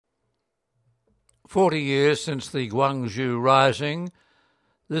40 years since the Gwangju Rising.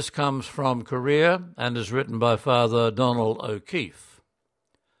 This comes from Korea and is written by Father Donald O'Keefe.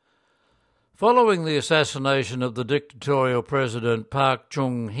 Following the assassination of the dictatorial President Park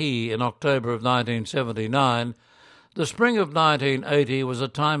Chung-hee in October of 1979, the spring of 1980 was a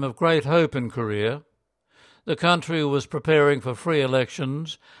time of great hope in Korea. The country was preparing for free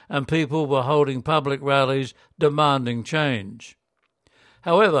elections and people were holding public rallies demanding change.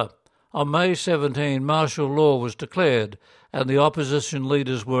 However, on May 17, martial law was declared and the opposition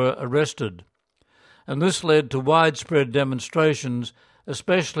leaders were arrested. And this led to widespread demonstrations,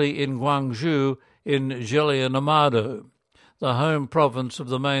 especially in Gwangju in Jeollanam-do, the home province of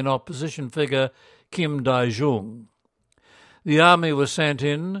the main opposition figure Kim Dae-jung. The army was sent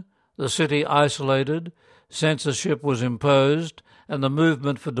in, the city isolated, censorship was imposed, and the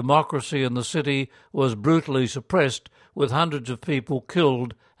movement for democracy in the city was brutally suppressed, with hundreds of people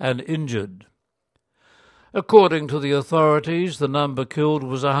killed and injured. According to the authorities, the number killed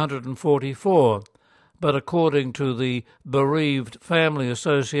was 144, but according to the Bereaved Family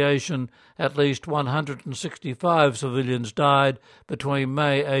Association, at least 165 civilians died between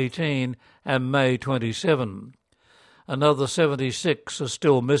May 18 and May 27. Another 76 are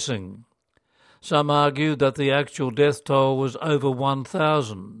still missing. Some argue that the actual death toll was over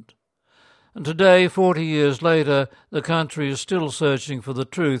 1,000. And today, 40 years later, the country is still searching for the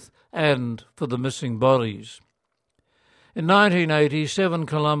truth and for the missing bodies. In 1980, 7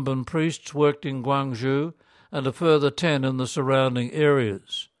 Columban priests worked in Gwangju and a further 10 in the surrounding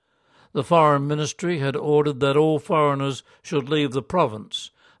areas. The Foreign Ministry had ordered that all foreigners should leave the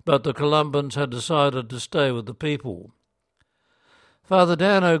province, but the Columbans had decided to stay with the people. Father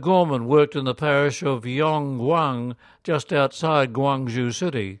Dan O'Gorman worked in the parish of Yonggwang, just outside Gwangju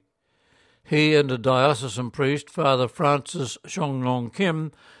City. He and a diocesan priest, Father Francis Chongnong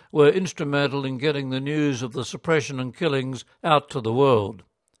Kim, were instrumental in getting the news of the suppression and killings out to the world.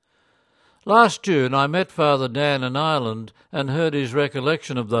 Last June I met Father Dan in Ireland and heard his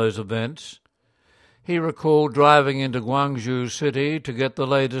recollection of those events. He recalled driving into Gwangju City to get the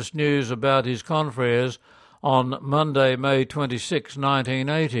latest news about his confreres on Monday, May 26,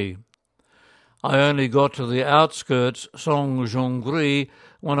 1980. I only got to the outskirts, Songjeongri,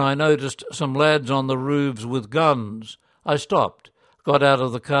 when I noticed some lads on the roofs with guns. I stopped, got out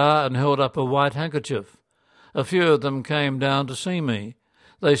of the car and held up a white handkerchief. A few of them came down to see me.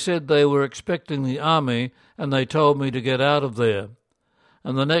 They said they were expecting the army and they told me to get out of there.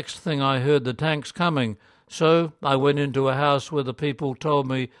 And the next thing I heard the tanks coming, so I went into a house where the people told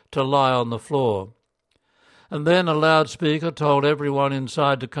me to lie on the floor. And then a loudspeaker told everyone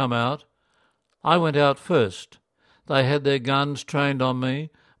inside to come out. I went out first. They had their guns trained on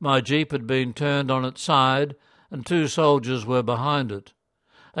me. My jeep had been turned on its side, and 2 soldiers were behind it.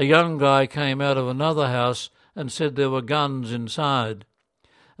 A young guy came out of another house and said there were guns inside.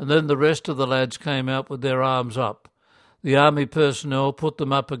 And then the rest of the lads came out with their arms up. The army personnel put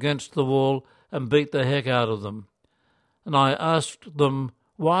them up against the wall and beat the heck out of them. And I asked them,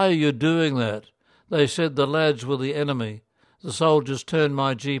 "Why are you doing that?" They said the lads were the enemy. The soldiers turned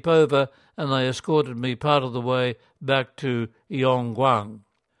my jeep over and they escorted me part of the way back to Yonggwang.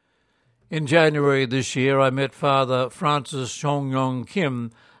 In January this year I met Father Francis Chongnong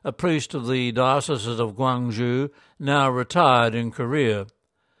Kim, a priest of the Diocese of Gwangju, now retired in Korea.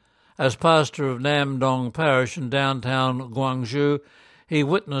 As pastor of Namdong Parish in downtown Gwangju, he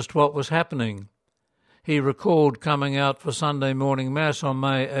witnessed what was happening. He recalled coming out for Sunday morning Mass on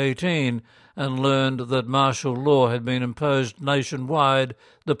May 18 and learned that martial law had been imposed nationwide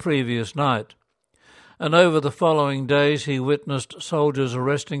the previous night. And over the following days he witnessed soldiers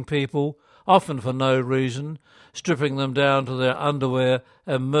arresting people, often for no reason, stripping them down to their underwear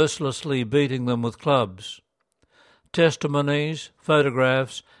and mercilessly beating them with clubs. Testimonies,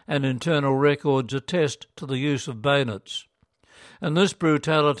 photographs, and internal records attest to the use of bayonets. And this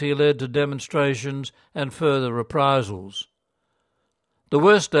brutality led to demonstrations and further reprisals. The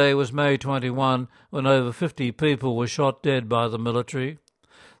worst day was May 21, when over 50 people were shot dead by the military.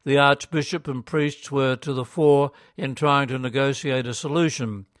 The Archbishop and priests were to the fore in trying to negotiate a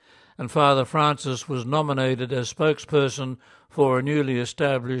solution, and Father Francis was nominated as spokesperson for a newly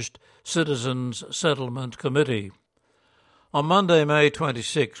established Citizens Settlement Committee. On Monday, May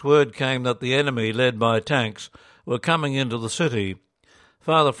 26, word came that the enemy, led by tanks, were coming into the city.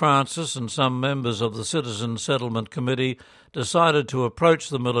 Father Francis and some members of the Citizens Settlement Committee decided to approach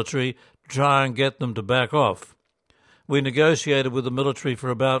the military to try and get them to back off. We negotiated with the military for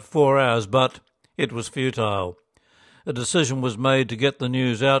about 4 hours, but it was futile. A decision was made to get the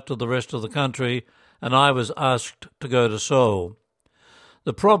news out to the rest of the country, and I was asked to go to Seoul.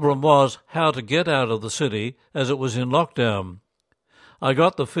 The problem was how to get out of the city as it was in lockdown. I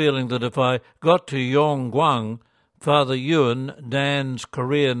got the feeling that if I got to Yongguang, Father Yuan, Dan's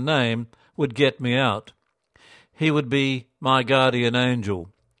Korean name, would get me out. He would be my guardian angel.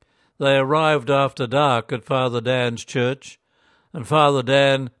 They arrived after dark at Father Dan's church, and Father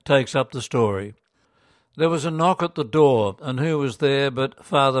Dan takes up the story. There was a knock at the door, and who was there but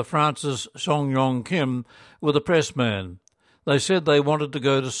Father Francis Songyong Kim with a pressman. They said they wanted to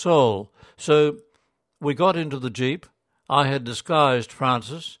go to Seoul, so we got into the jeep. I had disguised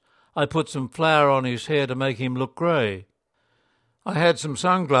Francis. I put some flour on his hair to make him look grey. I had some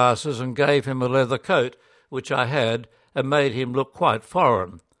sunglasses and gave him a leather coat, which I had, and made him look quite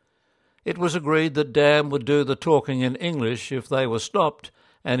foreign. It was agreed that Dan would do the talking in English if they were stopped,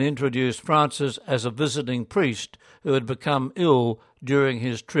 and introduced Francis as a visiting priest who had become ill during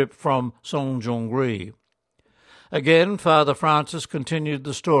his trip from Songjongri. Again, Father Francis continued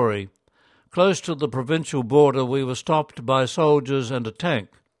the story. Close to the provincial border we were stopped by soldiers and a tank,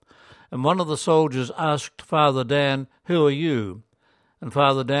 and one of the soldiers asked Father Dan, "Who are you?" And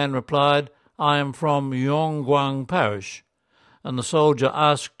Father Dan replied, "I am from Yongguang Parish." And the soldier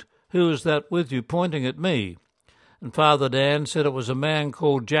asked, "Who is that with you, pointing at me?" And Father Dan said it was a man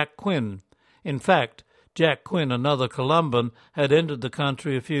called Jack Quinn. In fact, Jack Quinn, another Columban, had entered the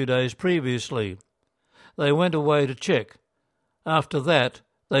country a few days previously. They went away to check. After that,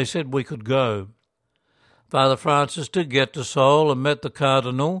 they said we could go. Father Francis did get to Seoul and met the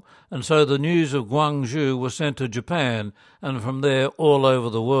Cardinal, and so the news of Gwangju was sent to Japan, and from there all over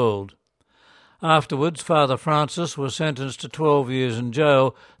the world. Afterwards, Father Francis was sentenced to 12 years in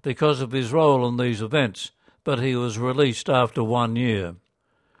jail because of his role in these events, but he was released after 1 year.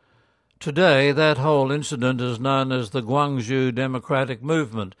 Today, that whole incident is known as the Gwangju Democratic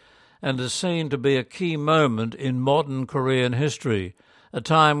Movement and is seen to be a key moment in modern Korean history, a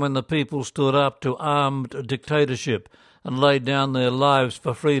time when the people stood up to armed dictatorship and laid down their lives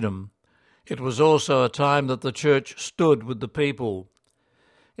for freedom. It was also a time that the Church stood with the people.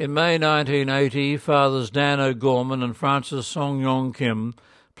 In May 1980, Fathers Dan O'Gorman and Francis Songyong Kim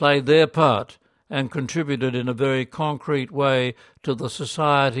played their part and contributed in a very concrete way to the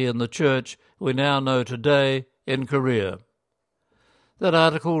society and the Church we now know today in Korea. That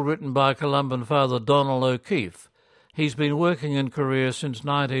article written by Columban Father Donald O'Keefe. He's been working in Korea since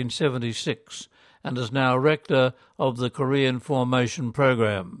 1976 and is now rector of the Korean Formation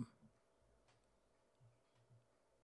Program.